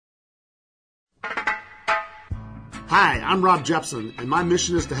Hi, I'm Rob Jepson, and my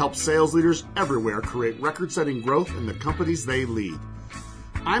mission is to help sales leaders everywhere create record-setting growth in the companies they lead.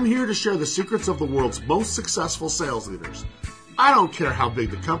 I'm here to share the secrets of the world's most successful sales leaders. I don't care how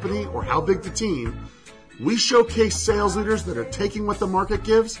big the company or how big the team. We showcase sales leaders that are taking what the market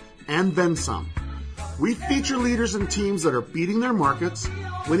gives and then some. We feature leaders and teams that are beating their markets,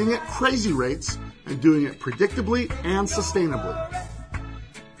 winning at crazy rates, and doing it predictably and sustainably.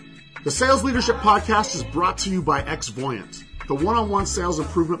 The Sales Leadership Podcast is brought to you by Xvoyant, the one-on-one sales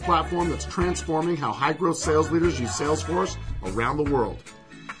improvement platform that's transforming how high-growth sales leaders use Salesforce around the world.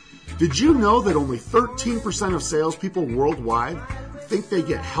 Did you know that only 13% of salespeople worldwide think they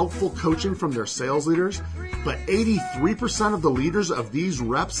get helpful coaching from their sales leaders, but 83% of the leaders of these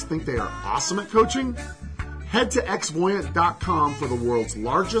reps think they are awesome at coaching? Head to xvoyant.com for the world's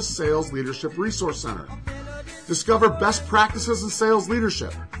largest sales leadership resource center. Discover best practices in sales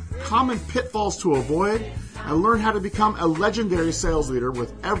leadership, common pitfalls to avoid, and learn how to become a legendary sales leader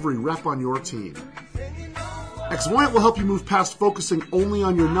with every rep on your team. Xvoyant will help you move past focusing only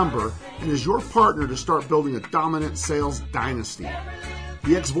on your number and is your partner to start building a dominant sales dynasty.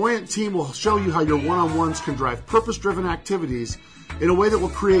 The Xvoyant team will show you how your one-on-ones can drive purpose-driven activities in a way that will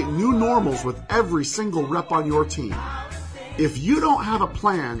create new normals with every single rep on your team. If you don't have a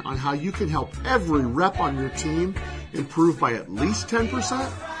plan on how you can help every rep on your team improve by at least 10%,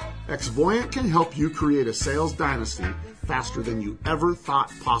 Xvoyant can help you create a sales dynasty faster than you ever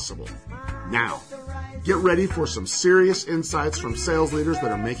thought possible. Now, get ready for some serious insights from sales leaders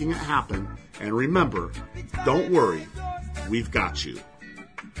that are making it happen. And remember, don't worry, we've got you.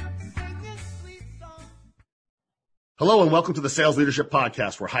 Hello and welcome to the Sales Leadership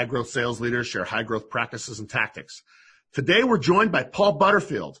Podcast, where high-growth sales leaders share high-growth practices and tactics. Today, we're joined by Paul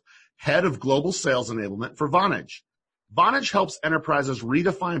Butterfield, Head of Global Sales Enablement for Vonage. Vonage helps enterprises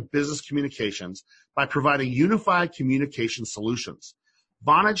redefine business communications by providing unified communication solutions.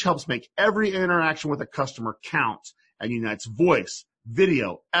 Vonage helps make every interaction with a customer count and unites voice,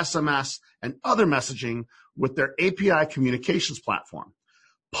 video, SMS, and other messaging with their API communications platform.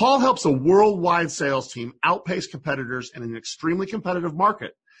 Paul helps a worldwide sales team outpace competitors in an extremely competitive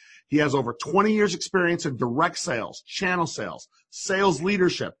market. He has over 20 years experience in direct sales, channel sales, sales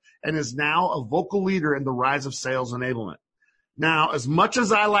leadership, and is now a vocal leader in the rise of sales enablement. Now, as much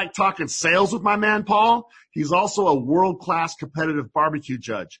as I like talking sales with my man Paul, he's also a world-class competitive barbecue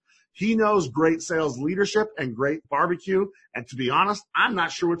judge. He knows great sales leadership and great barbecue, and to be honest, I'm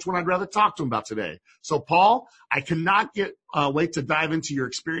not sure which one I'd rather talk to him about today. So, Paul, I cannot wait to dive into your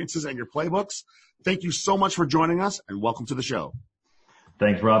experiences and your playbooks. Thank you so much for joining us, and welcome to the show.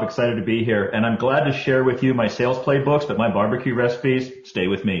 Thanks, Rob. Excited to be here. And I'm glad to share with you my sales playbooks, but my barbecue recipes, stay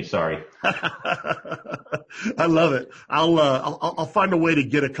with me. Sorry. I love it. I'll find a way to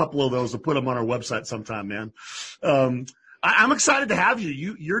get a couple of those to put them on our website sometime, man. I'm excited to have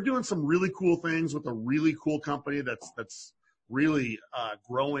you. You're doing some really cool things with a really cool company that's really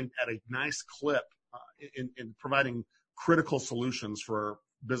growing at a nice clip in providing critical solutions for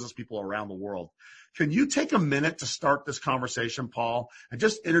business people around the world. Can you take a minute to start this conversation, Paul, and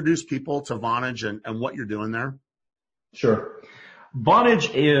just introduce people to Vonage and what you're doing there? Sure. Vonage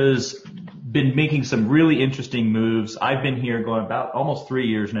has been making some really interesting moves. I've been here going about almost 3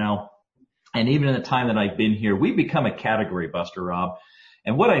 years now. And even in the time that I've been here, we've become a category buster, Rob.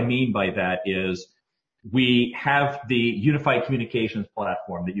 And what I mean by that is we have the unified communications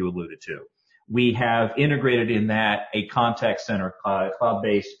platform that you alluded to. We have integrated in that a contact center,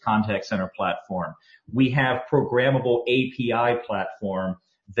 cloud-based contact center platform. We have programmable API platform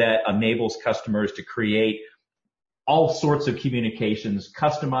that enables customers to create all sorts of communications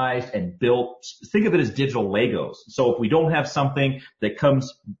customized and built. Think of it as digital Legos. So if we don't have something that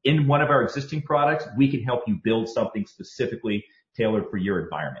comes in one of our existing products, we can help you build something specifically tailored for your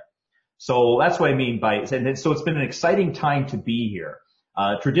environment. So that's what I mean by it. And so it's been an exciting time to be here.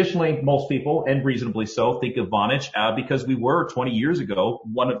 Traditionally, most people, and reasonably so, think of Vonage because we were 20 years ago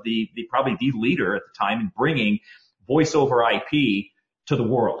one of the probably the leader at the time in bringing voice over IP to the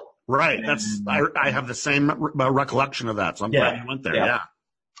world. Right. I have the same recollection of that. So I'm glad you went there. Yeah.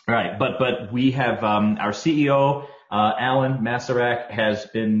 Right. But we have our CEO Alan Masarek has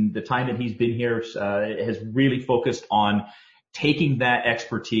been the time that he's been here has really focused on taking that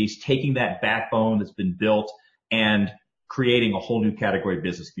expertise, taking that backbone that's been built, and creating a whole new category of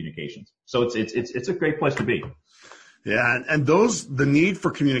business communications. So it's a great place to be. Yeah, and the need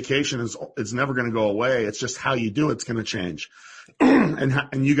for communication is never going to go away. It's just how you do it's going to change.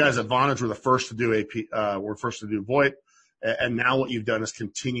 and you guys at Vonage were the first to do VoIP, and now what you've done is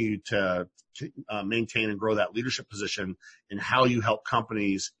continue to maintain and grow that leadership position in how you help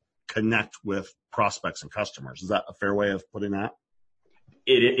companies connect with prospects and customers. Is that a fair way of putting that?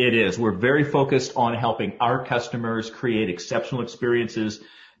 It is. We're very focused on helping our customers create exceptional experiences,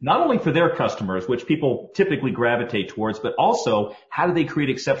 not only for their customers, which people typically gravitate towards, but also how do they create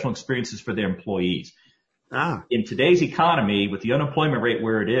exceptional experiences for their employees? In today's economy, with the unemployment rate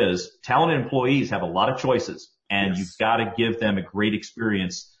where it is, talented employees have a lot of choices, and you've got to give them a great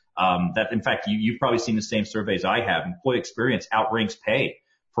experience. In fact, you've probably seen the same surveys I have. Employee experience outranks pay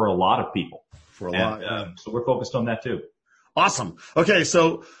for a lot of people. So we're focused on that too. Awesome. Okay.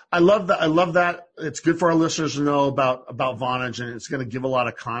 So I love that. It's good for our listeners to know about Vonage, and it's going to give a lot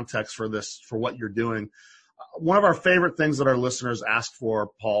of context for what you're doing. One of our favorite things that our listeners ask for,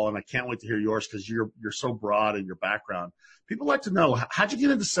 Paul, and I can't wait to hear yours because you're so broad in your background. People like to know, how'd you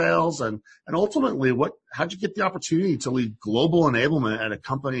get into sales, and ultimately how'd you get the opportunity to lead global enablement at a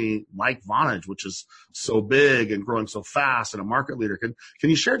company like Vonage, which is so big and growing so fast and a market leader? Can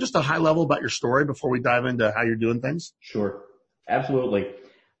you share just a high level about your story before we dive into how you're doing things? Sure. Absolutely.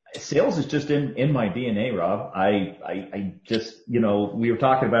 Sales is just in my DNA, Rob. I just, we were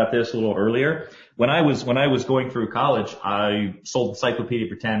talking about this a little earlier. When I was going through college, I sold Encyclopedia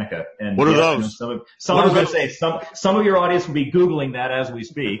Britannica. And what are those? Some of your audience will be Googling that as we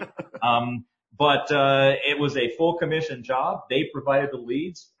speak. But it was a full commission job. They provided the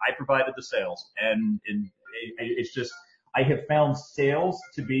leads. I provided the sales. And it's just, I have found sales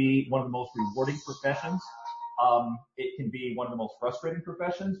to be one of the most rewarding professions. It can be one of the most frustrating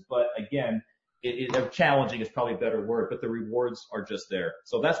professions, but again, challenging is probably a better word, but the rewards are just there.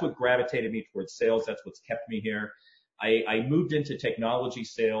 So that's what gravitated me towards sales. That's what's kept me here. I moved into technology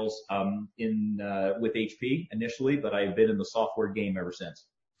sales, with HP initially, but I've been in the software game ever since.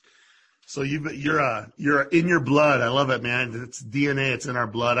 So you're in your blood. I love it, man. It's DNA. It's in our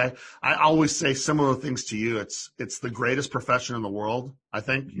blood. I always say similar things to you. It's the greatest profession in the world. I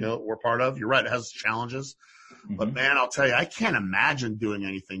think, we're part of. You're right. It has challenges. Mm-hmm. But man, I'll tell you, I can't imagine doing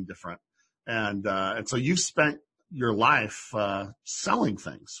anything different. And so you've spent your life, selling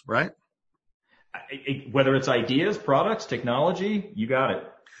things, right? Whether it's ideas, products, technology, you got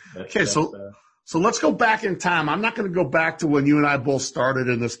it. So let's go back in time. I'm not going to go back to when you and I both started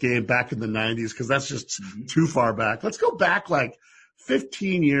in this game back in the 90s, because that's just too far back. Let's go back like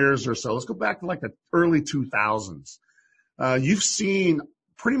 15 years or so. Let's go back to like the early 2000s. You've seen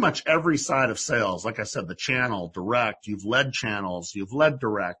pretty much every side of sales. Like I said, the channel, direct, you've led channels, you've led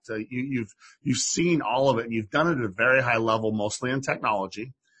direct, you've seen all of it, and you've done it at a very high level, mostly in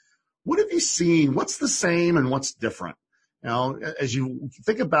technology. What have you seen? What's the same and what's different? As you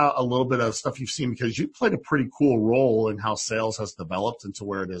think about a little bit of stuff you've seen, because you played a pretty cool role in how sales has developed into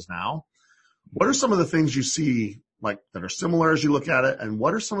where it is now. What are some of the things you see like that are similar as you look at it? And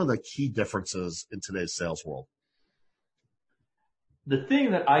what are some of the key differences in today's sales world? The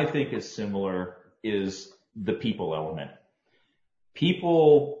thing that I think is similar is the people element.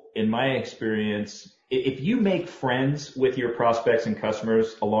 People, in my experience, if you make friends with your prospects and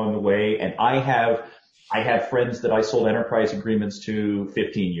customers along the way, and I have friends that I sold enterprise agreements to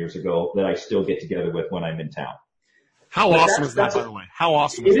 15 years ago that I still get together with when I'm in town. How awesome is that, by the way? How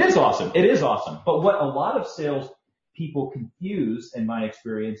awesome is that? It is awesome. It is awesome. But what a lot of sales people confuse, in my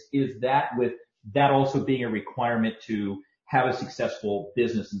experience, is that with that also being a requirement to have a successful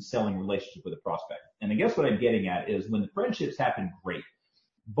business and selling relationship with a prospect. And I guess what I'm getting at is when the friendships happen, great.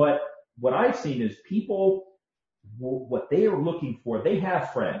 But what I've seen is people, what they are looking for, they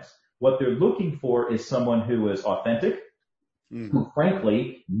have friends. What they're looking for is someone who is authentic, who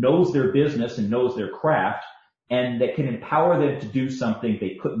frankly knows their business and knows their craft, and that can empower them to do something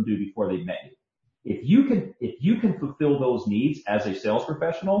they couldn't do before they met you. If you can fulfill those needs as a sales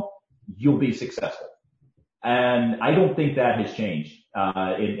professional, you'll be successful. And I don't think that has changed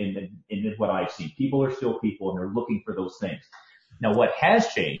in what I've seen. People are still people, and they're looking for those things. Now, what has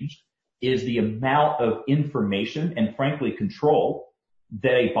changed is the amount of information and, frankly, control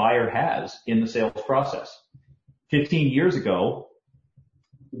that a buyer has in the sales process. 15 years ago,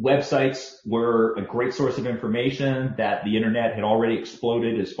 websites were a great source of information, that the internet had already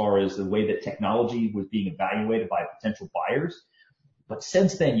exploded as far as the way that technology was being evaluated by potential buyers. But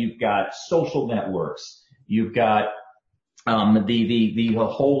since then, you've got social networks. You've got the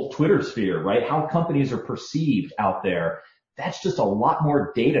whole Twitter sphere, right? How companies are perceived out there. That's just a lot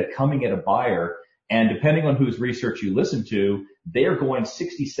more data coming at a buyer. And depending on whose research you listen to, they're going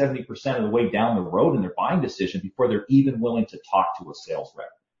 60, 70% of the way down the road in their buying decision before they're even willing to talk to a sales rep.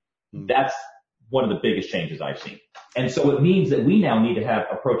 That's one of the biggest changes I've seen. And so it means that we now need to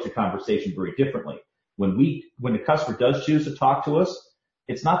approach the conversation very differently. When the customer does choose to talk to us,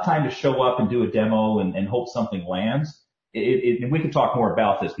 it's not time to show up and do a demo and hope something lands. and we can talk more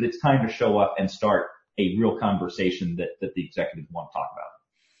about this, but it's time to show up and start a real conversation that the executives want to talk about.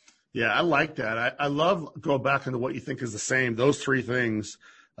 Yeah, I like that. I love go back into what you think is the same. Those three things.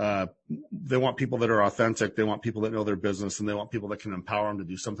 They want people that are authentic. They want people that know their business, and they want people that can empower them to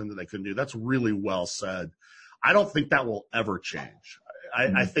do something that they couldn't do. That's really well said. I don't think that will ever change.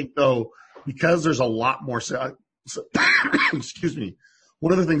 I think though, because there's a lot more, excuse me.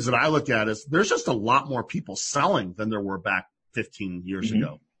 One of the things that I look at is there's just a lot more people selling than there were back 15 years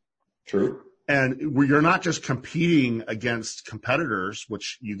ago. True. And you're not just competing against competitors,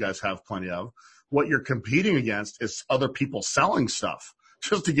 which you guys have plenty of. What you're competing against is other people selling stuff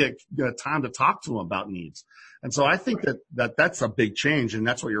just to get time to talk to them about needs. And so I think that's a big change. And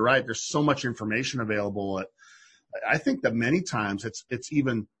that's what you're right. There's so much information available. I think that many times it's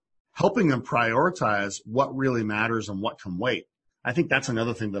even helping them prioritize what really matters and what can wait. I think that's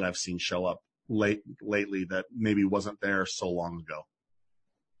another thing that I've seen show up lately that maybe wasn't there so long ago.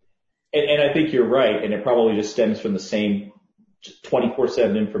 And I think you're right, and it probably just stems from the same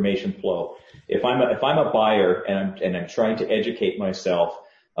 24/7 information flow. If I'm a buyer and I'm trying to educate myself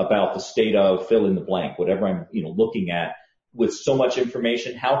about the state of fill in the blank, whatever I'm looking at, with so much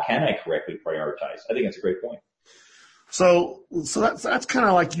information, how can I correctly prioritize? I think that's a great point. So that's kind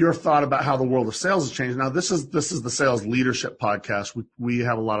of like your thought about how the world of sales has changed. Now this is the Sales Leadership Podcast. We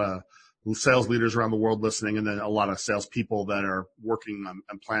have a lot of sales leaders around the world listening, and then a lot of sales people that are working on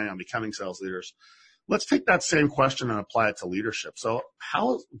and planning on becoming sales leaders. Let's take that same question and apply it to leadership. So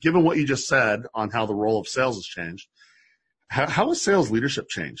given what you just said on how the role of sales has changed, how has sales leadership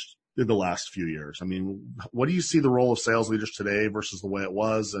changed in the last few years? I mean, what do you see the role of sales leaders today versus the way it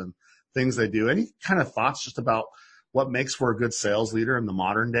was and things they do? Any kind of thoughts just about what makes for a good sales leader in the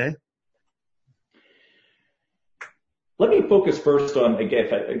modern day? Let me focus first on,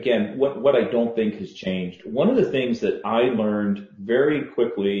 again, what I don't think has changed. One of the things that I learned very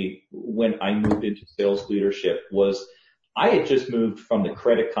quickly when I moved into sales leadership was I had just moved from the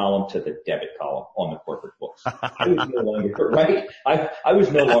credit column to the debit column on the corporate books. I was no longer, right? I was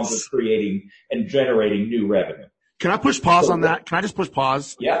no longer creating and generating new revenue. Can I push pause on that? Can I just push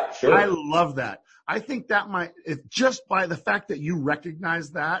pause? Yeah, sure. I love that. I think that just by the fact that you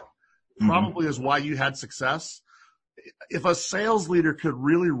recognize that probably is why you had success. If a sales leader could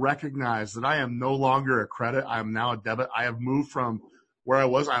really recognize that I am no longer a credit, I am now a debit. I have moved from where I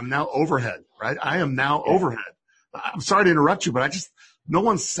was. I'm now overhead, right? I am now overhead. I'm sorry to interrupt you, but no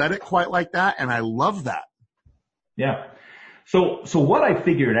one said it quite like that. And I love that. Yeah. So what I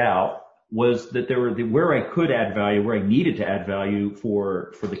figured out was that where I could add value, where I needed to add value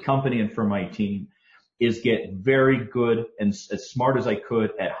for the company and for my team is get very good and as smart as I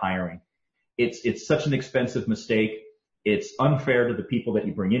could at hiring. It's such an expensive mistake. It's unfair to the people that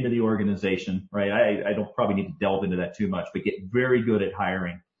you bring into the organization, right? I don't probably need to delve into that too much, but get very good at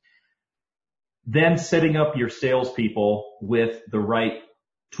hiring. Then setting up your salespeople with the right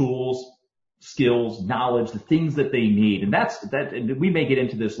tools, skills, knowledge, the things that they need. And we may get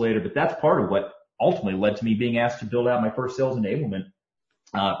into this later, but that's part of what ultimately led to me being asked to build out my first sales enablement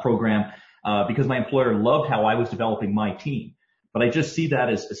program because my employer loved how I was developing my team. But I just see that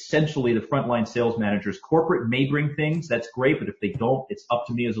as essentially the frontline sales managers. Corporate may bring things, that's great, but if they don't, it's up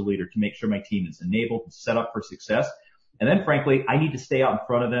to me as a leader to make sure my team is enabled and set up for success. And then frankly, I need to stay out in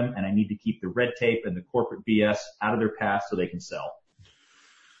front of them and I need to keep the red tape and the corporate BS out of their path so they can sell.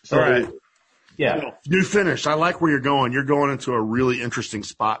 So, all right. Yeah. You finished. I like where you're going. You're going into a really interesting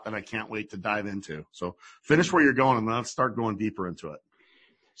spot that I can't wait to dive into. So finish where you're going and then let's start going deeper into it.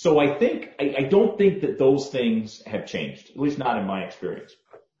 So I don't think that those things have changed, at least not in my experience.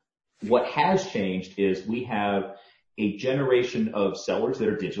 What has changed is we have a generation of sellers that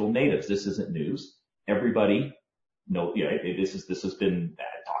are digital natives. This isn't news. Everybody knows, this has been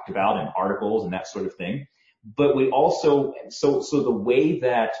talked about in articles and that sort of thing. But we also, so the way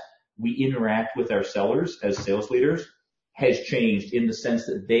that we interact with our sellers as sales leaders has changed in the sense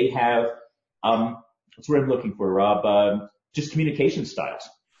that they have, that's what I'm looking for, Rob, just communication styles.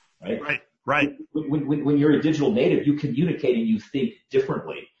 Right. When you're a digital native, you communicate and you think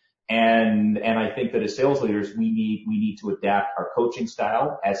differently. And I think that as sales leaders, we need to adapt our coaching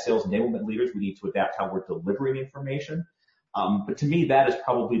style. As sales enablement leaders, we need to adapt how we're delivering information. But to me, that is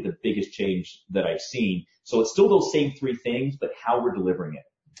probably the biggest change that I've seen. So it's still those same three things, but how we're delivering it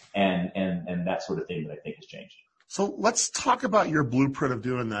and that sort of thing that I think has changed. So let's talk about your blueprint of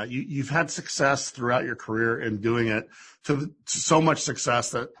doing that. You've had success throughout your career in doing it to so much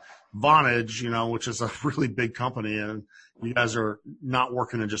success that Vonage, which is a really big company, and you guys are not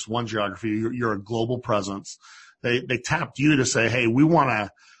working in just one geography. You're a global presence. They tapped you to say, hey, we want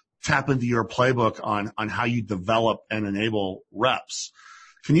to tap into your playbook on how you develop and enable reps.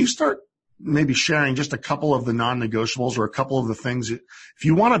 Can you start maybe sharing just a couple of the non-negotiables or a couple of the things if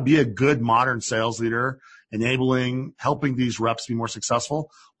you want to be a good modern sales leader, helping these reps be more successful,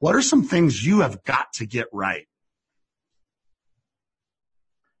 what are some things you have got to get right?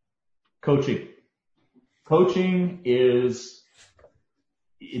 Coaching. Coaching is,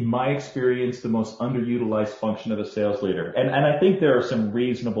 in my experience, the most underutilized function of a sales leader. And I think there are some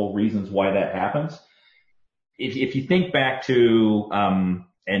reasonable reasons why that happens. If you think back to,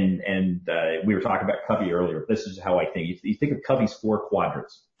 we were talking about Covey earlier. This is how I think. You think of Covey's 4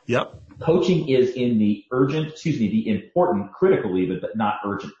 quadrants. Yep. Coaching is in the important, critical even, but not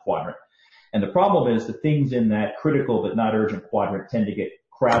urgent quadrant. And the problem is the things in that critical but not urgent quadrant tend to get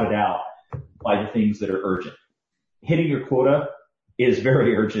crowded out by the things that are urgent. Hitting your quota is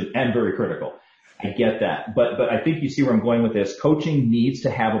very urgent and very critical. I get that. But I think you see where I'm going with this. Coaching needs to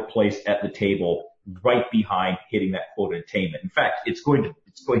have a place at the table right behind hitting that quota attainment. In fact, it's going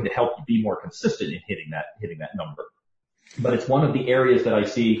to help you be more consistent in hitting that number. But it's one of the areas that I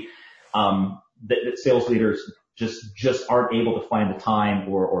see that sales leaders just aren't able to find the time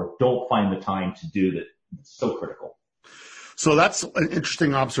or don't find the time to do that. It's so critical. So that's an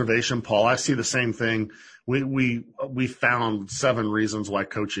interesting observation, Paul. I see the same thing. We found 7 reasons why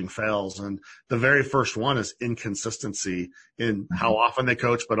coaching fails. And the very first one is inconsistency in how often they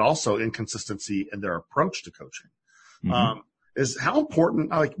coach, but also inconsistency in their approach to coaching. Mm-hmm. Is how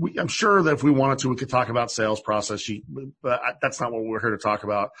important, I'm sure that if we wanted to, we could talk about sales process, but that's not what we're here to talk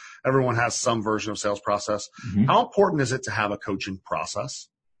about. Everyone has some version of sales process. Mm-hmm. How important is it to have a coaching process?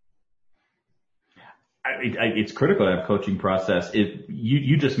 It's critical to have a coaching process.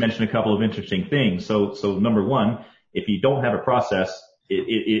 You just mentioned a couple of interesting things. So number one, if you don't have a process,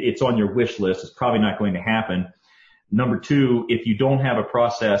 it's on your wish list. It's probably not going to happen. Number two, if you don't have a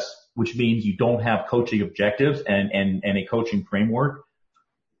process, which means you don't have coaching objectives and a coaching framework,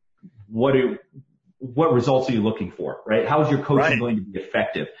 what results are you looking for, right? How is your coaching going to be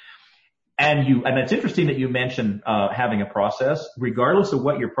effective? And it's interesting that you mentioned having a process. Regardless of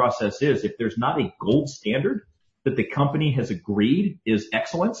what your process is, if there's not a gold standard that the company has agreed is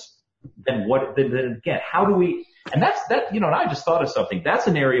excellence, then again, how do we? And and I just thought of something. That's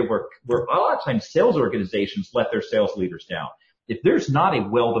an area where a lot of times sales organizations let their sales leaders down. If there's not a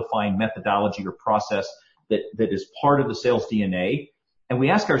well-defined methodology or process that is part of the sales DNA, and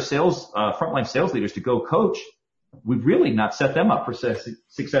we ask our frontline sales leaders to go coach, we've really not set them up for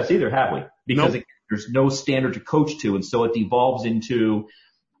success either, have we? Because there's no standard to coach to, and so it devolves into,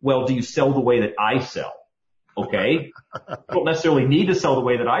 well, do you sell the way that I sell? Okay. You don't necessarily need to sell the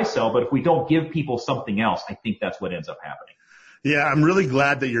way that I sell, but if we don't give people something else, I think that's what ends up happening. Yeah, I'm really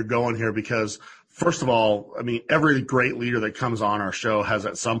glad that you're going here because, first of all, I mean, every great leader that comes on our show has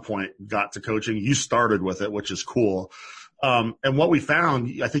at some point got to coaching. You started with it, which is cool. And what we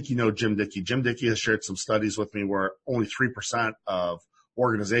found, I think you know Jim Dickey. Jim Dickey has shared some studies with me where only 3% of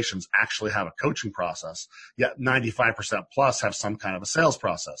organizations actually have a coaching process, yet 95% plus have some kind of a sales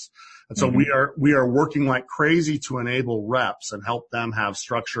process. And so we are working like crazy to enable reps and help them have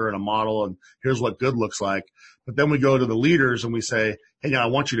structure and a model, and here's what good looks like. But then we go to the leaders and we say, hey, now I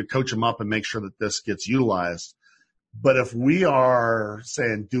want you to coach them up and make sure that this gets utilized. But if we are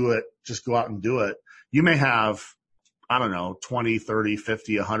saying do it, just go out and do it, you may have, I don't know, 20, 30,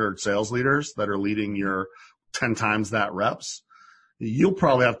 50, 100 sales leaders that are leading your 10 times that reps. You'll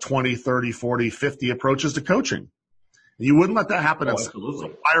probably have 20, 30, 40, 50 approaches to coaching. You wouldn't let that happen. Absolutely.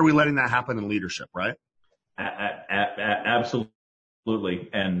 So why are we letting that happen in leadership, right? Absolutely.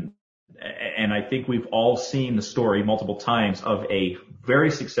 And I think we've all seen the story multiple times of a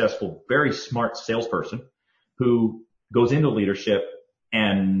very successful, very smart salesperson who goes into leadership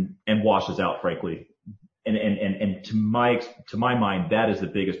and washes out, frankly. And to my mind, that is the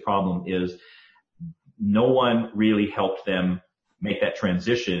biggest problem is no one really helped them make that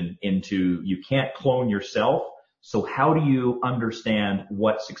transition into you can't clone yourself. So how do you understand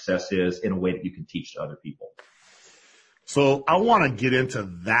what success is in a way that you can teach to other people? So I want to get into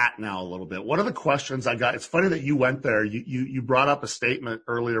that now a little bit. One of the questions I got, it's funny that you went there. You brought up a statement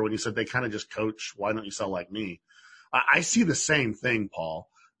earlier when you said they kind of just coach. Why don't you sell like me? I see the same thing, Paul.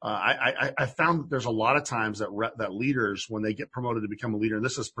 I found that there's a lot of times that leaders, when they get promoted to become a leader, and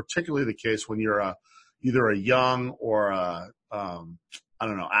this is particularly the case when you're either a young or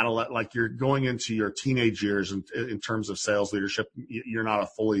adolescent, like you're going into your teenage years in terms of sales leadership. You're not a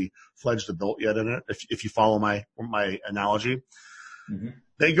fully fledged adult yet in it. If you follow my analogy,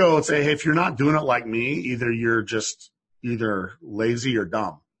 they go and say, hey, if you're not doing it like me, either you're just either lazy or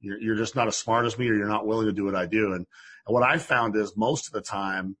dumb. You're just not as smart as me, or you're not willing to do what I do. And what I found is most of the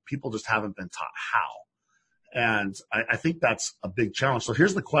time people just haven't been taught how. And I think that's a big challenge. So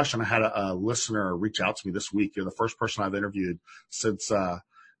here's the question. I had a listener reach out to me this week. You're the first person I've interviewed since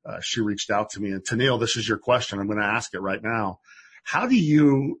she reached out to me. And Tennille, this is your question. I'm going to ask it right now. How do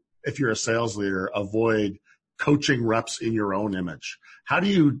you, if you're a sales leader, avoid coaching reps in your own image? How do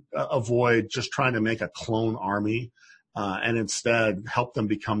you avoid just trying to make a clone army and instead help them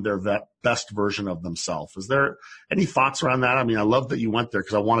become their best version of themselves? Is there any thoughts around that? I mean, I love that you went there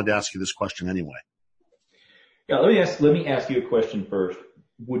because I wanted to ask you this question anyway. Yeah, let me ask you a question first.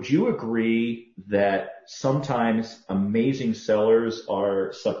 Would you agree that sometimes amazing sellers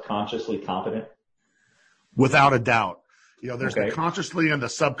are subconsciously competent? Without a doubt. There's the consciously and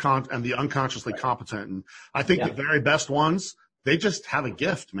the unconsciously competent. And I think the very best ones, they just have a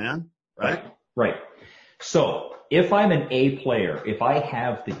gift, man. Right. So if I'm an A player, if I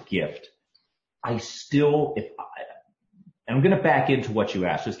have the gift, and I'm going to back into what you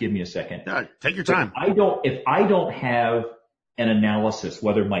asked. Just give me a second. Yeah, take your time. If I don't have an analysis,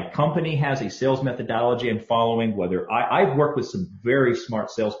 whether my company has a sales methodology I'm following, whether I've worked with some very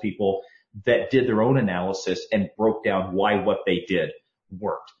smart salespeople that did their own analysis and broke down why what they did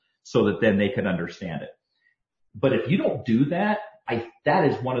worked so that then they could understand it. But if you don't do that, that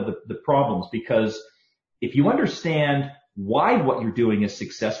is one of the problems, because if you understand why what you're doing is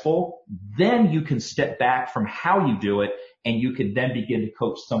successful, then you can step back from how you do it and you can then begin to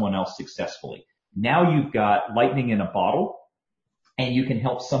coach someone else successfully. Now you've got lightning in a bottle and you can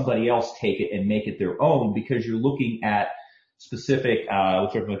help somebody else take it and make it their own, because you're looking at specific,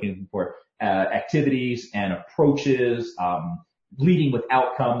 activities and approaches, leading with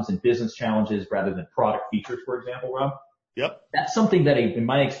outcomes and business challenges rather than product features, for example, Rob. Yep. That's something that in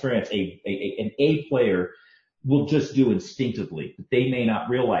my experience, an A player will just do instinctively. They may not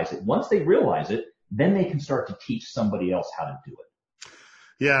realize it. Once they realize it, then they can start to teach somebody else how to do it.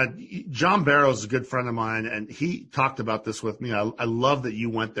 Yeah. John Barrows is a good friend of mine, and he talked about this with me. I love that you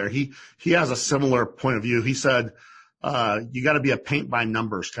went there. He has a similar point of view. He said, you got to be a paint by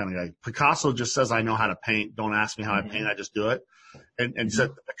numbers kind of guy. Picasso just says, I know how to paint. Don't ask me how I paint. I just do it. And he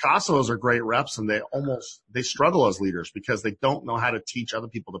said Picassos are great reps, and they struggle as leaders because they don't know how to teach other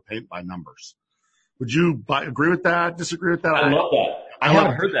people to paint by numbers. Would you agree with that? Disagree with that? I love that. I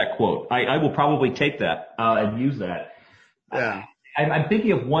haven't heard that quote. I will probably take that and use that. Yeah. I'm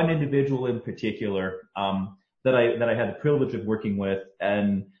thinking of one individual in particular that I had the privilege of working with,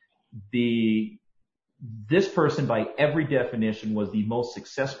 and this person, by every definition, was the most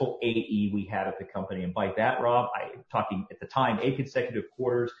successful AE we had at the company. And by that, Rob, I'm talking at the time 8 consecutive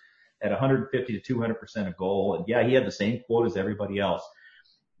quarters at 150 to 200% of goal. And yeah, he had the same quote as everybody else.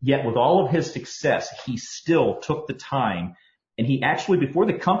 Yet with all of his success, he still took the time, and he actually, before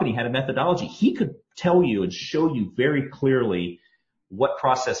the company had a methodology, he could tell you and show you very clearly what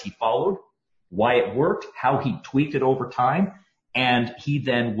process he followed, why it worked, how he tweaked it over time. And he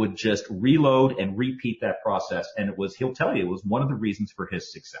then would just reload and repeat that process. And he'll tell you, it was one of the reasons for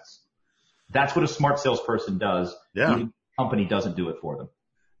his success. That's what a smart salesperson does. Yeah. Even the company doesn't do it for them.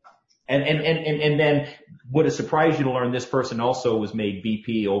 And then would it surprise you to learn this person also was made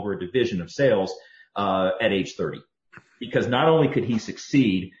VP over a division of sales, at age 30, because not only could he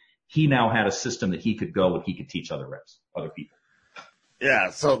succeed, he now had a system that he could go and he could teach other reps, other people.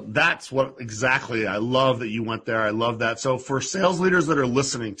 Yeah, so that's what exactly, I love that you went there. I love that. So for sales leaders that are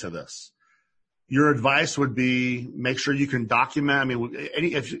listening to this, your advice would be make sure you can document. I mean,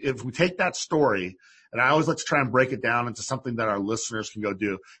 if we take that story, and I always like to try and break it down into something that our listeners can go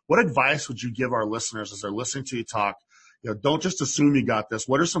do. What advice would you give our listeners as they're listening to you talk? Don't just assume you got this.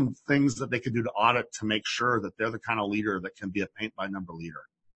 What are some things that they could do to audit to make sure that they're the kind of leader that can be a paint by number leader?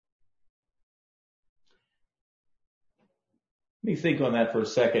 Let me think on that for a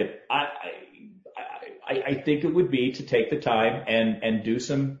second. I think it would be to take the time and do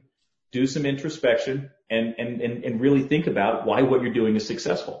some introspection and really think about why what you're doing is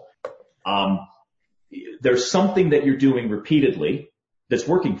successful. There's something that you're doing repeatedly that's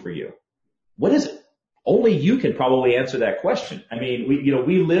working for you. What is it? Only you can probably answer that question. I mean,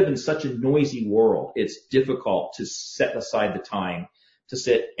 we live in such a noisy world. It's difficult to set aside the time to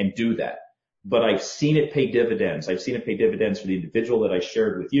sit and do that. But I've seen it pay dividends. I've seen it pay dividends for the individual that I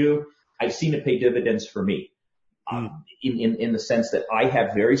shared with you. I've seen it pay dividends for me. In the sense that I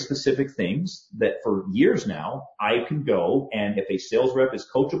have very specific things that for years now I can go, and if a sales rep is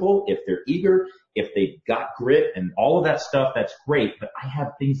coachable, if they're eager, if they've got grit and all of that stuff, that's great. But I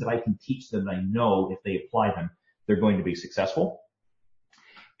have things that I can teach them that I know if they apply them, they're going to be successful.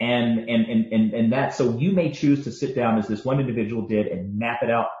 And that, so you may choose to sit down as this one individual did and map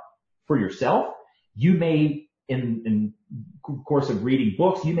it out for yourself. You may, in course of reading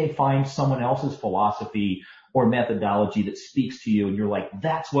books, you may find someone else's philosophy or methodology that speaks to you and you're like,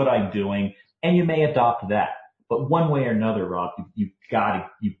 that's what I'm doing. And you may adopt that. But one way or another, Rob, you've got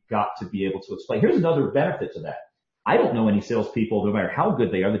to be able to explain. Here's another benefit to that. I don't know any salespeople, no matter how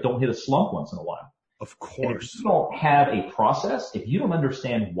good they are, that don't hit a slump once in a while. Of course. And if you don't have a process, if you don't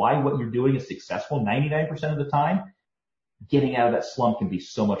understand why what you're doing is successful 99% of the time, getting out of that slump can be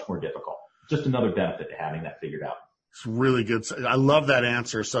so much more difficult. Just another benefit to having that figured out. It's really good. I love that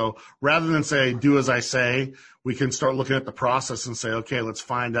answer. So rather than say, do as I say, we can start looking at the process and say, okay, let's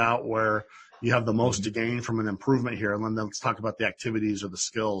find out where you have the most to gain from an improvement here. And then let's talk about the activities or the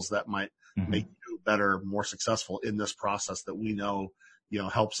skills that might make you better, more successful in this process that we know,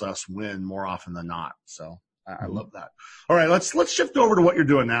 helps us win more often than not. So I love that. All right. Let's shift over to what you're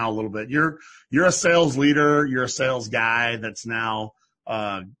doing now a little bit. You're a sales leader. You're a sales guy that's now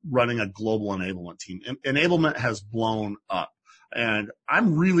running a global enablement team. Enablement has blown up, and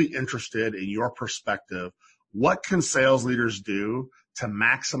I'm really interested in your perspective. What can sales leaders do to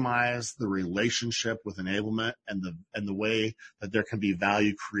maximize the relationship with enablement and the way that there can be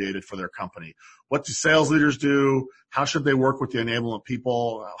value created for their company? What do sales leaders do? How should they work with the enablement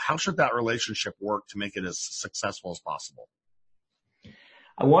people? How should that relationship work to make it as successful as possible?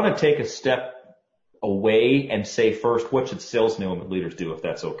 I want to take a step away and say first, what should sales enablement leaders do, if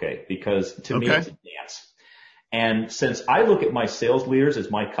that's okay? Because to me, it's a dance. And since I look at my sales leaders as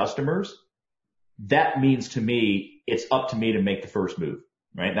my customers, that means to me, it's up to me to make the first move,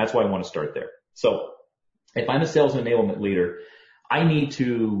 right? That's why I want to start there. So if I'm a sales enablement leader, I need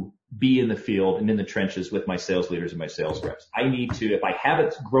to be in the field and in the trenches with my sales leaders and my sales reps. I need to, if I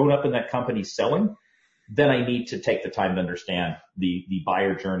haven't grown up in that company selling, then I need to take the time to understand the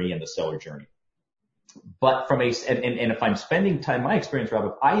buyer journey and the seller journey. But and if I'm spending time, my experience, Rob,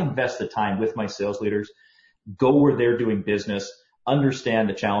 if I invest the time with my sales leaders, go where they're doing business, understand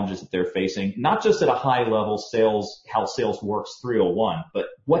the challenges that they're facing, not just at a high level sales, how sales works 301, but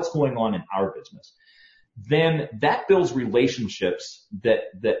what's going on in our business, then that builds relationships that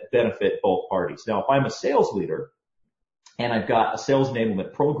benefit both parties. Now, if I'm a sales leader and I've got a sales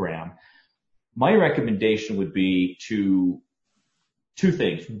enablement program, my recommendation would be to two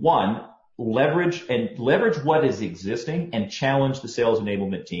things. One, leverage what is existing and challenge the sales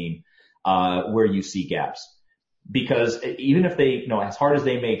enablement team where you see gaps. Because even if they, as hard as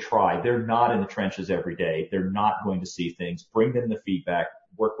they may try, they're not in the trenches every day. They're not going to see things. Bring them the feedback,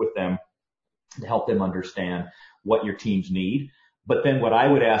 work with them to help them understand what your teams need. But then what I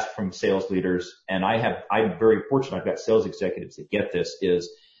would ask from sales leaders, and I'm very fortunate, I've got sales executives that get this, is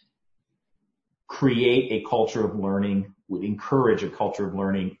create a culture of learning, would encourage a culture of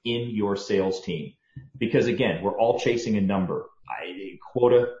learning in your sales team. Because again, we're all chasing a number.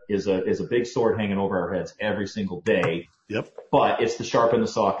 Quota is a big sword hanging over our heads every single day. Yep. But it's the sharpen the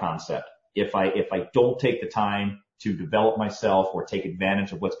saw concept. If I don't take the time to develop myself or take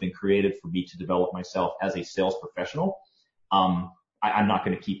advantage of what's been created for me to develop myself as a sales professional, I'm not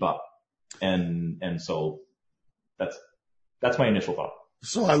going to keep up. And so that's my initial thought.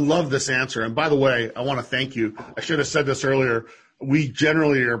 So I love this answer. And by the way, I want to thank you. I should have said this earlier. We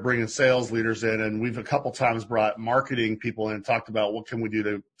generally are bringing sales leaders in, and we've a couple times brought marketing people in and talked about what can we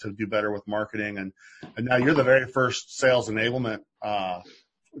do to do better with marketing. And now you're the very first sales enablement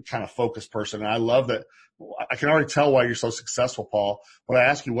kind of focused person. And I love that. I can already tell why you're so successful, Paul. When I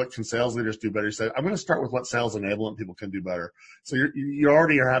ask you what can sales leaders do better, you said, I'm going to start with what sales enablement people can do better. So you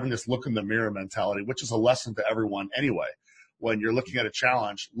already are having this look in the mirror mentality, which is a lesson to everyone anyway. When you're looking at a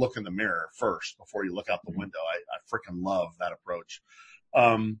challenge, look in the mirror first before you look out the window. I freaking love that approach.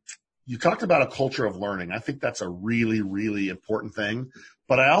 You talked about a culture of learning. I think that's a really, really important thing,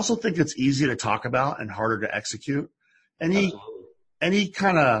 but I also think it's easy to talk about and harder to execute. Any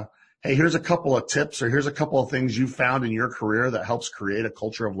kind of, hey, here's a couple of tips or here's a couple of things you found in your career that helps create a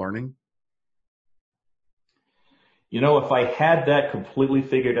culture of learning? If I had that completely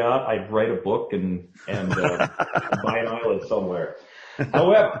figured out, I'd write a book and buy an island somewhere.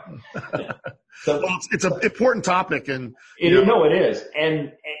 However, it's an important topic, and it is,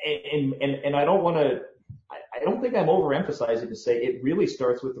 and I don't want to. I don't think I'm overemphasizing to say it really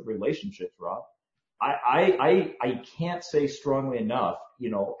starts with the relationships, Rob. I can't say strongly enough,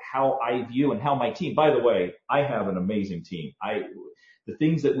 how I view and how my team. By the way, I have an amazing team. The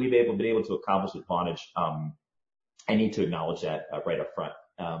things that we've been able to accomplish with Vonage. I need to acknowledge that right up front.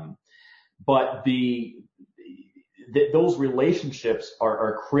 But those relationships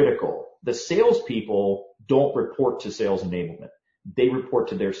are critical. The salespeople don't report to sales enablement. they report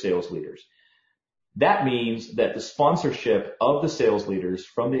to their sales leaders. That means that the sponsorship of the sales leaders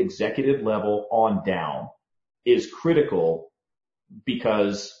from the executive level on down is critical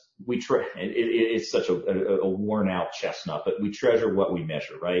because it's such a worn out chestnut, but we treasure what we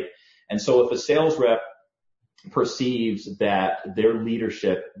measure, right? And so if a sales rep perceives that their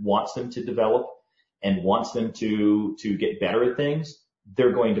leadership wants them to develop and wants them to get better at things,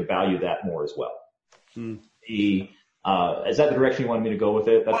 they're going to value that more as well. Is that the direction you wanted me to go with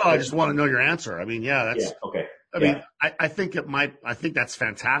it? I just want to know your answer. I mean, okay. I mean, I think that's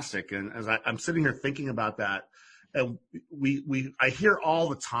fantastic. And as I'm sitting here thinking about that, and I hear all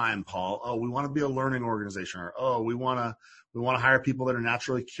the time, Paul, oh, we want to be a learning organization, or, oh, we want to hire people that are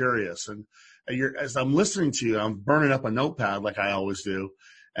naturally curious. And as I'm listening to you, I'm burning up a notepad like I always do.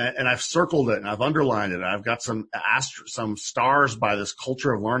 And I've circled it and I've underlined it. I've got some stars by this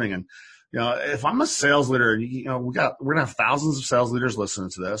culture of learning. And, if I'm a sales leader and, we're going to have thousands of sales leaders listening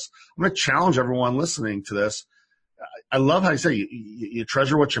to this, I'm going to challenge everyone listening to this. I love how you say you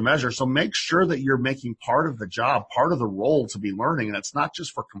treasure what you measure. So make sure that you're making part of the job, part of the role to be learning. And it's not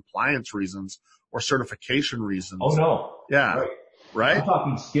just for compliance reasons or certification reasons. Oh, no. Yeah. Right? I'm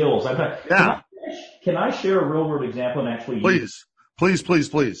talking skills. Can I share a real world example and actually Please.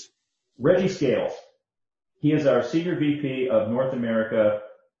 Reggie Scales. He is our senior VP of North America,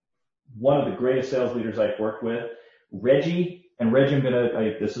 one of the greatest sales leaders I've worked with. Reggie,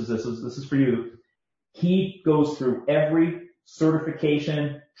 this is for you. He goes through every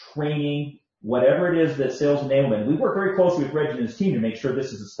certification, training, whatever it is that sales enablement. We work very closely with Reggie and his team to make sure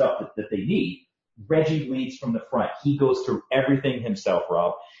this is the stuff that they need. Reggie leads from the front. He goes through everything himself,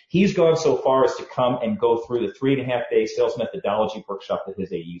 Rob. He's gone so far as to come and go through the 3.5-day sales methodology workshop that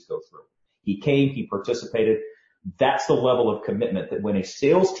his AEs go through. He came, he participated. That's the level of commitment that when a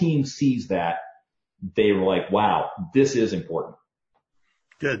sales team sees that, they were like, wow, this is important.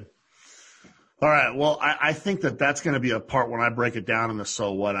 Good. All right. Well, I think that's going to be a part when I break it down in the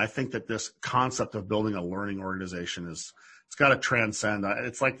so what. I think that this concept of building a learning organization it's got to transcend.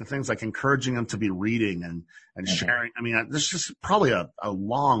 It's like the things like encouraging them to be reading and sharing. I mean, there's just probably a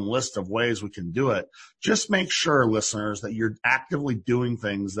long list of ways we can do it. Just make sure, listeners, that you're actively doing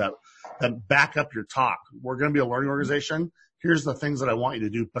things that back up your talk. We're going to be a learning organization. Here's the things that I want you to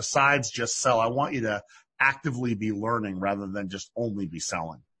do besides just sell. I want you to actively be learning rather than just only be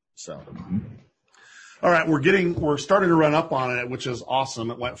selling. So. All right, we're starting to run up on it, which is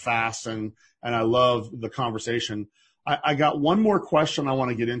awesome. It went fast, and I love the conversation. I got one more question I want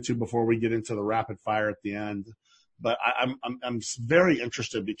to get into before we get into the rapid fire at the end. But I'm very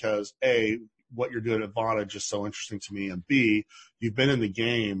interested because A, what you're doing at Vonage is so interesting to me, and B, you've been in the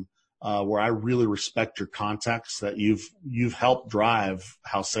game where I really respect your context, that you've helped drive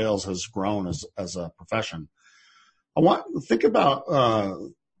how sales has grown as a profession. I want to think about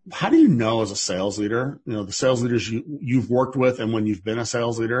how do you know as a sales leader, the sales leaders you've worked with and when you've been a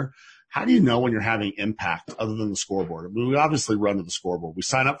sales leader, how do you know when you're having impact other than the scoreboard? I mean, we obviously run to the scoreboard. We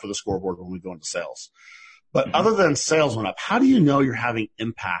sign up for the scoreboard when we go into sales. But other than sales went up, how do you know you're having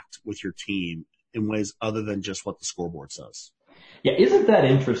impact with your team in ways other than just what the scoreboard says? Yeah, isn't that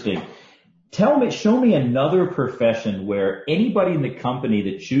interesting? Show me another profession where anybody in the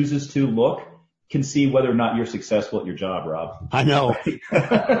company that chooses to look can see whether or not you're successful at your job, Rob. I know.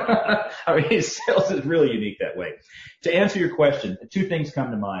 I mean, sales is really unique that way. To answer your question, two things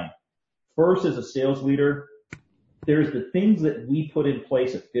come to mind. First, as a sales leader, there's the things that we put in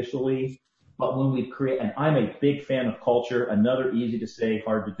place officially, but when we create, and I'm a big fan of culture, another easy to say,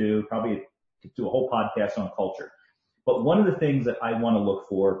 hard to do, probably do a whole podcast on culture. But one of the things that I want to look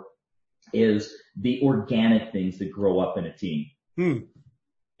for is the organic things that grow up in a team.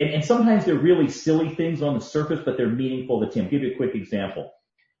 And sometimes they're really silly things on the surface, but they're meaningful to the team. I'll give you a quick example.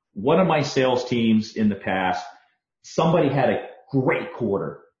 One of my sales teams in the past, somebody had a great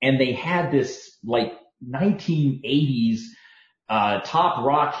quarter, and they had this like 1980s top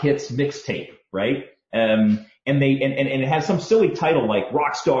rock hits mixtape, right? And it has some silly title like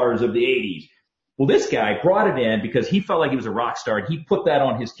Rock Stars of the 80s. Well, this guy brought it in because he felt like he was a rock star, and he put that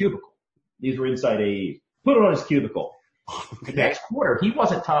on his cubicle. These were inside AEs. Put it on his cubicle. The next quarter, he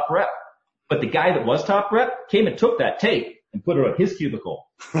wasn't top rep, but the guy that was top rep came and took that tape and put it on his cubicle.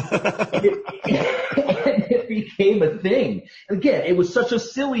 and it became a thing. Again, it was such a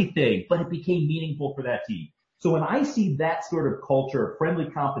silly thing, but it became meaningful for that team. So when I see that sort of culture, friendly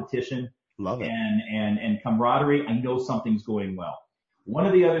competition, and camaraderie, I know something's going well. One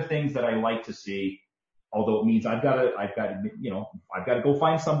of the other things that I like to see, although it means I've got to go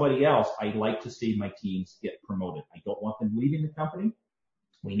find somebody else, I like to see my teams get promoted. I don't want them leaving the company.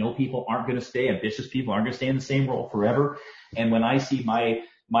 We know people aren't going to stay, ambitious people aren't going to stay in the same role forever. And when I see my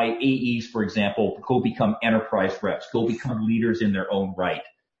AEs, for example, go become enterprise reps, go become leaders in their own right,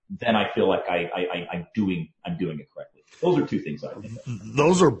 then I feel like I'm doing it correctly. Those are two things I think of.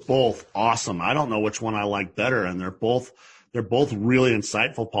 Those are both awesome. I don't know which one I like better, and they're both really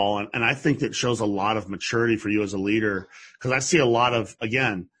insightful, Paul. And I think it shows a lot of maturity for you as a leader, because I see a lot of,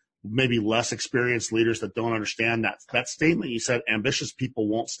 again, maybe less experienced leaders that don't understand that statement you said, ambitious people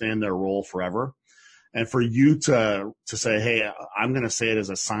won't stay in their role forever. And for you to say, hey, I'm going to say it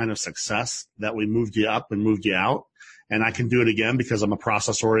as a sign of success that we moved you up and moved you out, and I can do it again because I'm a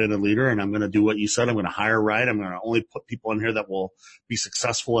process-oriented leader, and I'm going to do what you said. I'm going to hire right. I'm going to only put people in here that will be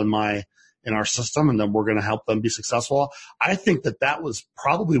successful in our system, and then we're going to help them be successful. I think that was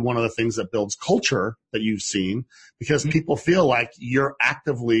probably one of the things that builds culture that you've seen, because people feel like you're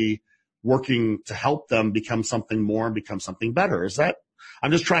actively working to help them become something more and become something better.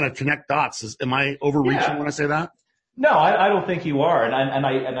 I'm just trying to connect dots. Am I overreaching when I say that? No, I don't think you are. And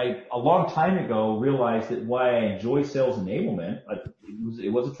I a long time ago realized that why I enjoy sales enablement,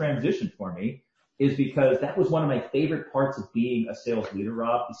 it was a transition for me, is because that was one of my favorite parts of being a sales leader,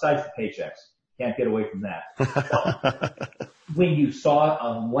 Rob, besides the paychecks. Can't get away from that. When you saw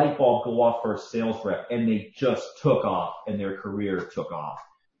a light bulb go off for a sales rep and they just took off and their career took off.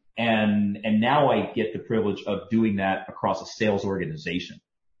 And now I get the privilege of doing that across a sales organization.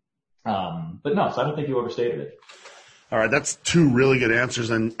 But no, so I don't think you overstated it. All right. That's two really good answers,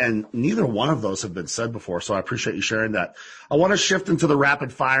 and neither one of those have been said before. So I appreciate you sharing that. I want to shift into the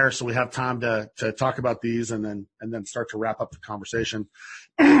rapid fire so we have time to talk about these and then start to wrap up the conversation.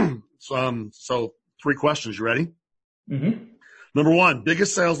 So 3 questions. You ready? Mm-hmm. Number 1,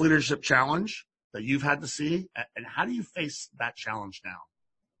 biggest sales leadership challenge that you've had to see, and how do you face that challenge now?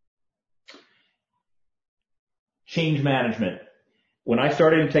 Change management. When I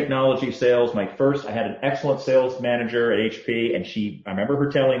started in technology sales, I had an excellent sales manager at HP, and I remember her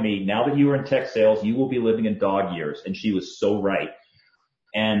telling me, now that you are in tech sales, you will be living in dog years. And she was so right.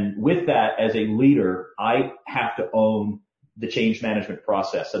 And with that, as a leader, I have to own the change management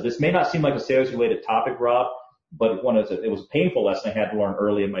process. So this may not seem like a sales related topic, Rob, but it was a painful lesson I had to learn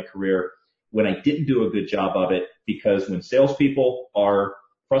early in my career when I didn't do a good job of it, because when salespeople are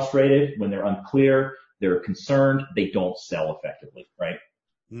frustrated, when they're unclear, they're concerned, they don't sell effectively, right?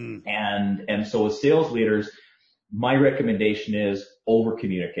 Mm. And so as sales leaders, my recommendation is over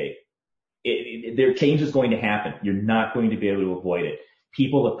communicate. Their change is going to happen. You're not going to be able to avoid it.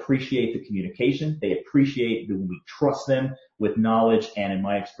 People appreciate the communication. They appreciate when we trust them with knowledge. And in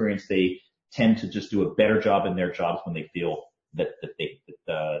my experience, they tend to just do a better job in their jobs when they feel that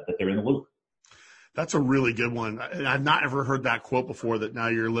they're in the loop. That's a really good one. I've not ever heard that quote before, that now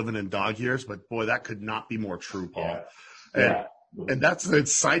you're living in dog years, but boy, that could not be more true, Paul. Yeah. And that's an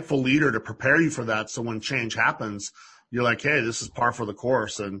insightful leader to prepare you for that. So when change happens, you're like, hey, this is par for the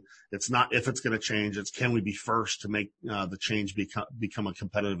course. And it's not if it's going to change, it's can we be first to make the change become a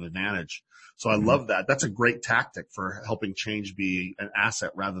competitive advantage. So I love that. That's a great tactic for helping change be an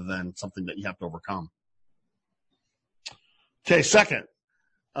asset rather than something that you have to overcome. Okay, second.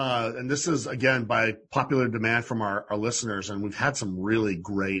 And this is, again, by popular demand from our listeners, and we've had some really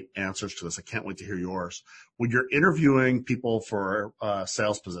great answers to this. I can't wait to hear yours. When you're interviewing people for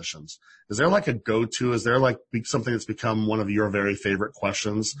sales positions, is there like a go-to? Is there like something that's become one of your very favorite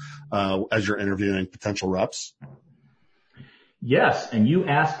questions as you're interviewing potential reps? Yes, and you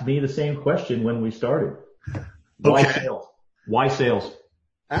asked me the same question when we started. Why sales? Why sales?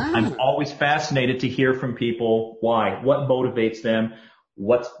 Ah. I'm always fascinated to hear from people why, what motivates them.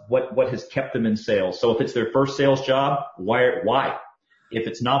 What has kept them in sales? So if it's their first sales job, why? If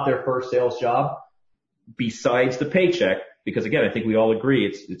it's not their first sales job, besides the paycheck, because again, I think we all agree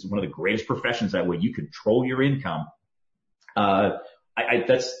it's one of the greatest professions that way. You control your income. I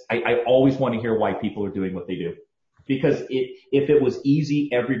always want to hear why people are doing what they do, because if it was easy,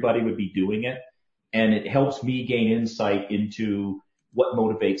 everybody would be doing it, and it helps me gain insight into what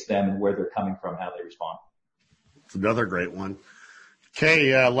motivates them and where they're coming from, how they respond. It's another great one.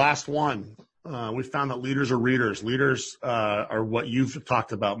 Okay, last one. We found that leaders are readers. Leaders are what you've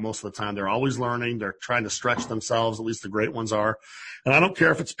talked about most of the time. They're always learning. They're trying to stretch themselves. At least the great ones are. And I don't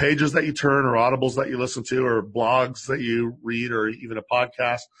care if it's pages that you turn or audibles that you listen to or blogs that you read or even a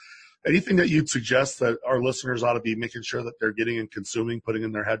podcast. Anything that you'd suggest that our listeners ought to be making sure that they're getting and consuming, putting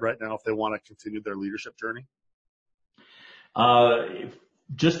in their head right now if they want to continue their leadership journey?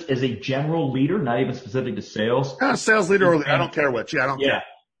 Just as a general leader, not even specific to sales. Sales leader or leader, I don't care which. Yeah, I don't care.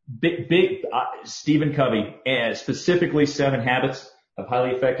 Big Stephen Covey, and specifically 7 Habits of Highly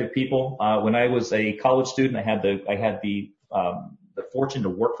Effective People. When I was a college student, I had the the fortune to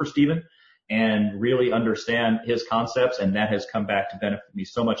work for Stephen and really understand his concepts, and that has come back to benefit me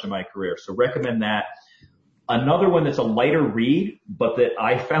so much in my career. So recommend that. Another one that's a lighter read, but that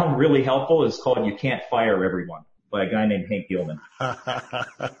I found really helpful is called You Can't Fire Everyone by a guy named Hank Gilman.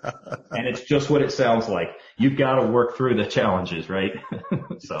 And it's just what it sounds like. You've got to work through the challenges, right?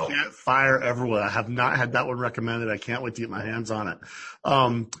 So Can't Fire Everyone. I have not had that one recommended. I can't wait to get my hands on it.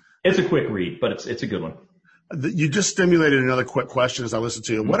 It's a quick read, but it's a good one. You just stimulated another quick question as I listened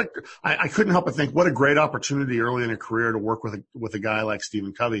to you. I couldn't help but think, what a great opportunity early in your career to work with a guy like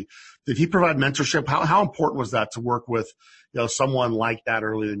Stephen Covey. Did he provide mentorship? How important was that to work with, someone like that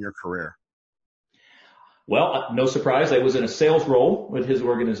early in your career? Well, no surprise. I was in a sales role with his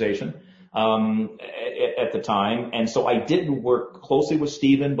organization at the time. And so I didn't work closely with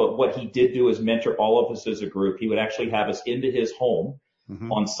Stephen, but what he did do is mentor all of us as a group. He would actually have us into his home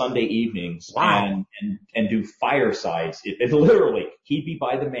on Sunday evenings. Wow. and do firesides. It literally, he'd be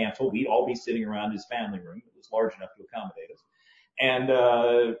by the mantle. We'd all be sitting around his family room. It was large enough to accommodate us.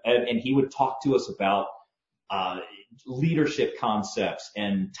 And he would talk to us about leadership concepts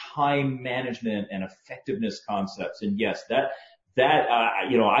and time management and effectiveness concepts. And yes,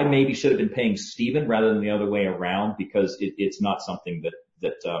 I maybe should have been paying Stephen rather than the other way around, because it's not something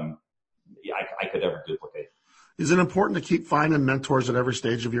that I could ever duplicate. Is it important to keep finding mentors at every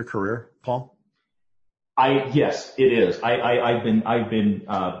stage of your career, Paul? Yes, it is. I've been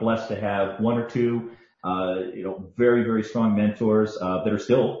blessed to have one or two, very, very strong mentors, that are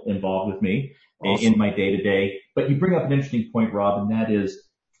still involved with me in my day to day. But you bring up an interesting point, Rob, and that is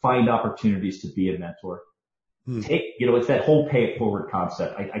find opportunities to be a mentor. It's that whole pay it forward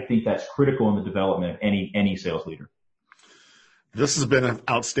concept. I think that's critical in the development of any sales leader. This has been an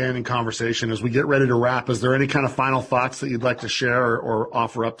outstanding conversation. As we get ready to wrap, is there any kind of final thoughts that you'd like to share or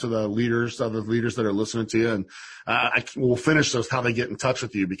offer up to the leaders that are listening to you? And we'll finish those, how they get in touch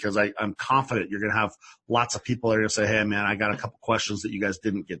with you, because I'm confident you're going to have lots of people that are going to say, hey, man, I got a couple questions that you guys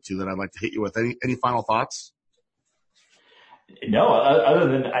didn't get to that I'd like to hit you with. Any final thoughts? No,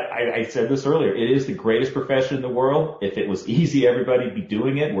 other than I said this earlier, it is the greatest profession in the world. If it was easy, everybody'd be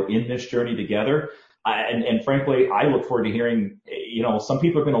doing it. We're in this journey together. And frankly, I look forward to hearing, some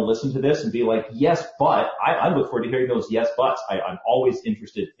people are going to listen to this and be like, yes, but I look forward to hearing those yes, buts. I'm always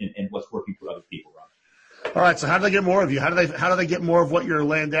interested in what's working for other people, Ron. All right. So how do they get more of you? How do they get more of what you're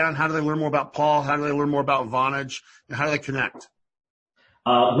laying down? How do they learn more about Paul? How do they learn more about Vonage? And how do they connect?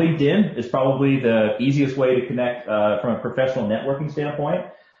 LinkedIn is probably the easiest way to connect, from a professional networking standpoint.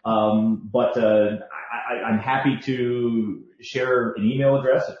 But I'm happy to share an email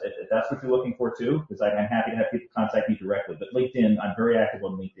address if that's what you're looking for too, because I'm happy to have people contact me directly. But LinkedIn, I'm very active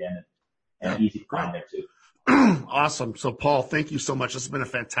on LinkedIn and easy to find there too. Awesome. So Paul, thank you so much. This has been a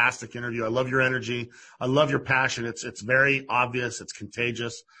fantastic interview. I love your energy. I love your passion. It's very obvious. It's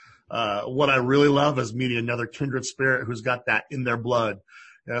contagious. What I really love is meeting another kindred spirit who's got that in their blood.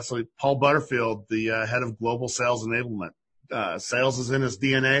 So Paul Butterfield, the head of global sales enablement. Sales is in his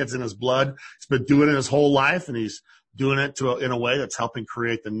DNA. It's in his blood. He's been doing it his whole life, and he's doing it in a way that's helping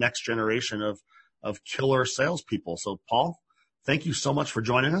create the next generation of killer salespeople. So Paul, thank you so much for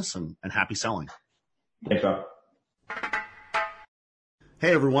joining us, and happy selling. Thanks, Rob.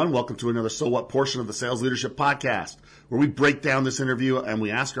 Hey everyone, welcome to another So What portion of the Sales Leadership Podcast, where we break down this interview and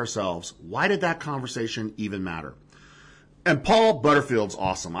we ask ourselves, why did that conversation even matter? And Paul Butterfield's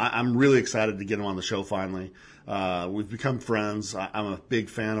awesome. I'm really excited to get him on the show finally. We've become friends. I'm a big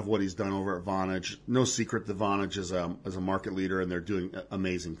fan of what he's done over at Vonage. No secret that Vonage is a market leader, and they're doing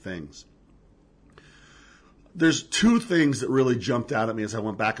amazing things. There's two things that really jumped out at me as I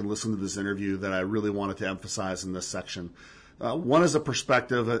went back and listened to this interview that I really wanted to emphasize in this section. One is a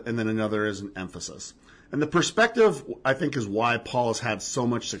perspective, and then another is an emphasis. And the perspective, I think, is why Paul has had so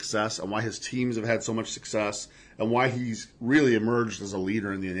much success and why his teams have had so much success and why he's really emerged as a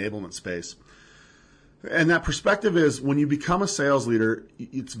leader in the enablement space. And that perspective is, when you become a sales leader,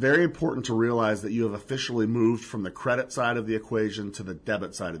 it's very important to realize that you have officially moved from the credit side of the equation to the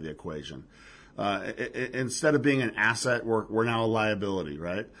debit side of the equation. Instead of being an asset, we're now a liability,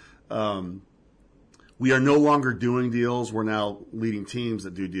 right? We are no longer doing deals. We're now leading teams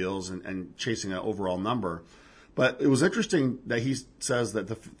that do deals and chasing an overall number. But it was interesting that he says that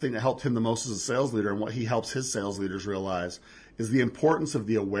the thing that helped him the most as a sales leader, and what he helps his sales leaders realize, is the importance of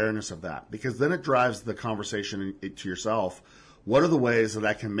the awareness of that. Because then it drives the conversation to yourself. What are the ways that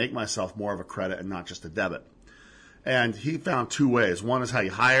I can make myself more of a credit and not just a debit? And he found two ways. One is how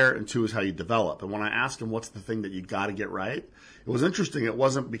you hire, and two is how you develop. And when I asked him what's the thing that you got to get right, it was interesting. It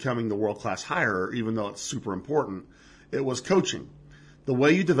wasn't becoming the world-class hirer, even though it's super important. It was coaching, the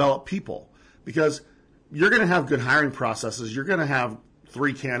way you develop people. Because you're going to have good hiring processes. You're going to have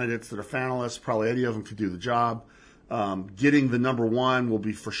 3 candidates that are finalists. Probably any of them could do the job. Getting the number 1 will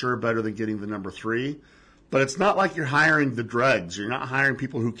be for sure better than getting the number 3. But it's not like you're hiring the dregs. You're not hiring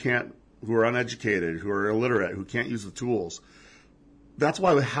people who are uneducated, who are illiterate, who can't use the tools. That's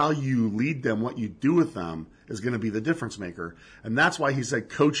why how you lead them, what you do with them, is going to be the difference maker. And that's why he said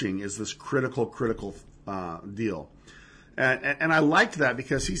coaching is this critical deal. And I liked that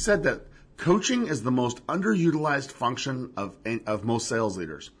because he said that coaching is the most underutilized function of most sales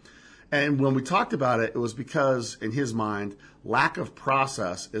leaders. And when we talked about it, it was because, in his mind, lack of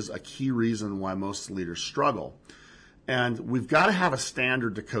process is a key reason why most leaders struggle. And we've got to have a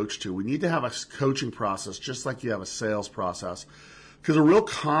standard to coach to. We need to have a coaching process just like you have a sales process. Because a real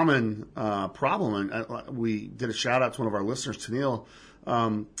common problem, and we did a shout out to one of our listeners, Tennille,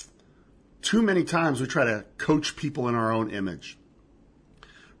 too many times we try to coach people in our own image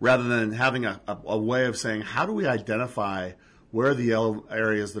rather than having a way of saying, how do we identify where are the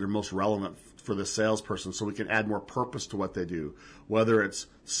areas that are most relevant for the salesperson so we can add more purpose to what they do, whether it's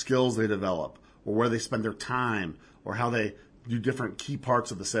skills they develop or where they spend their time or how they do different key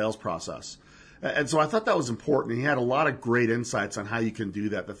parts of the sales process. And so I thought that was important. He had a lot of great insights on how you can do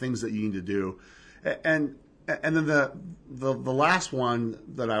that, the things that you need to do. And then the last one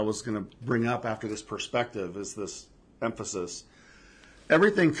that I was going to bring up after this perspective is this emphasis.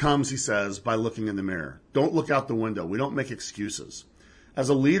 Everything comes, he says, by looking in the mirror. Don't look out the window. We don't make excuses. As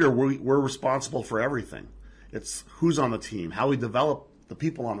a leader, we're responsible for everything. It's who's on the team, how we develop the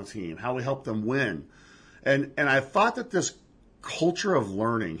people on the team, how we help them win. And I thought that this culture of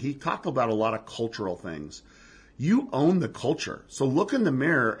learning, he talked about a lot of cultural things. You own the culture. So look in the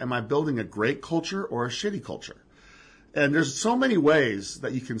mirror. Am I building a great culture or a shitty culture? And there's so many ways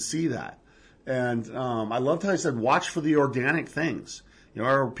that you can see that. And I loved how he said, watch for the organic things. You know,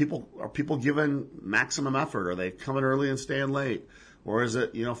 are people giving maximum effort? Are they coming early and staying late? Or is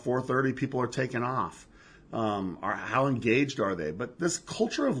it, 4:30 people are taking off? Or how engaged are they? But this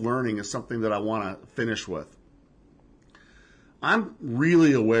culture of learning is something that I want to finish with. I'm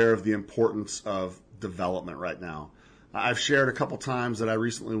really aware of the importance of development right now. I've shared a couple times that I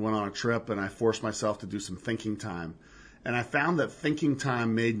recently went on a trip and I forced myself to do some thinking time. And I found that thinking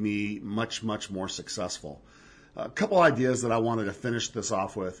time made me much, much more successful. A couple ideas that I wanted to finish this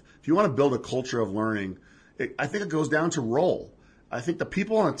off with. If you want to build a culture of learning, I think it goes down to role. I think the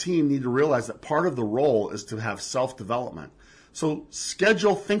people on a team need to realize that part of the role is to have self-development. So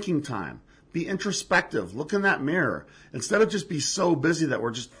schedule thinking time. Be introspective. Look in that mirror. Instead of just be so busy that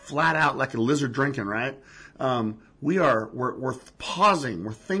we're just flat out like a lizard drinking, right? We're pausing.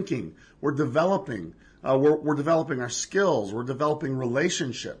 We're thinking. We're developing. We're developing our skills. We're developing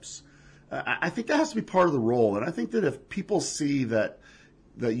relationships. I think that has to be part of the role. And I think that if people see that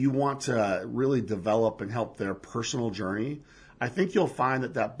you want to really develop and help their personal journey, I think you'll find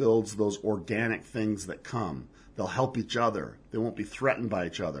that builds those organic things that come. They'll help each other. They won't be threatened by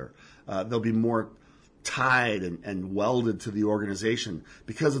each other. They'll be more tied and welded to the organization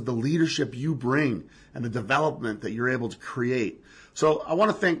because of the leadership you bring and the development that you're able to create. So I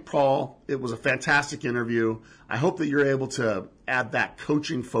want to thank Paul. It was a fantastic interview. I hope that you're able to add that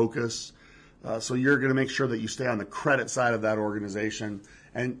coaching focus. So you're going to make sure that you stay on the credit side of that organization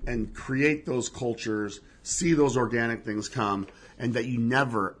and create those cultures, see those organic things come, and that you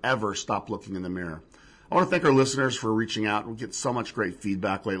never, ever stop looking in the mirror. I want to thank our listeners for reaching out. We get so much great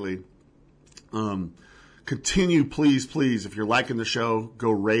feedback lately. Continue, please, if you're liking the show,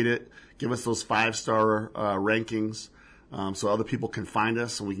 go rate it. Give us those 5-star rankings so other people can find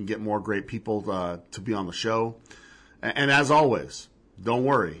us and we can get more great people to be on the show. And as always, don't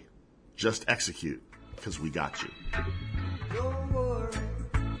worry. Just execute, because we got you.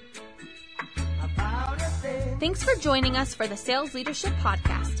 Thanks for joining us for the Sales Leadership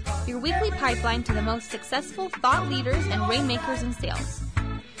Podcast, your weekly pipeline to the most successful thought leaders and rainmakers in sales.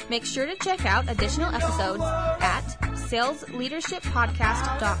 Make sure to check out additional episodes at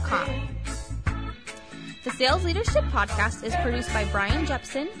salesleadershippodcast.com. The Sales Leadership Podcast is produced by Brian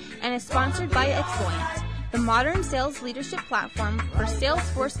Jepson and is sponsored by Xvoyant, the modern sales leadership platform for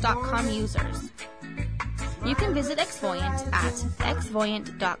Salesforce.com users. You can visit Xvoyant at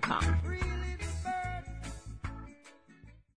xvoyant.com.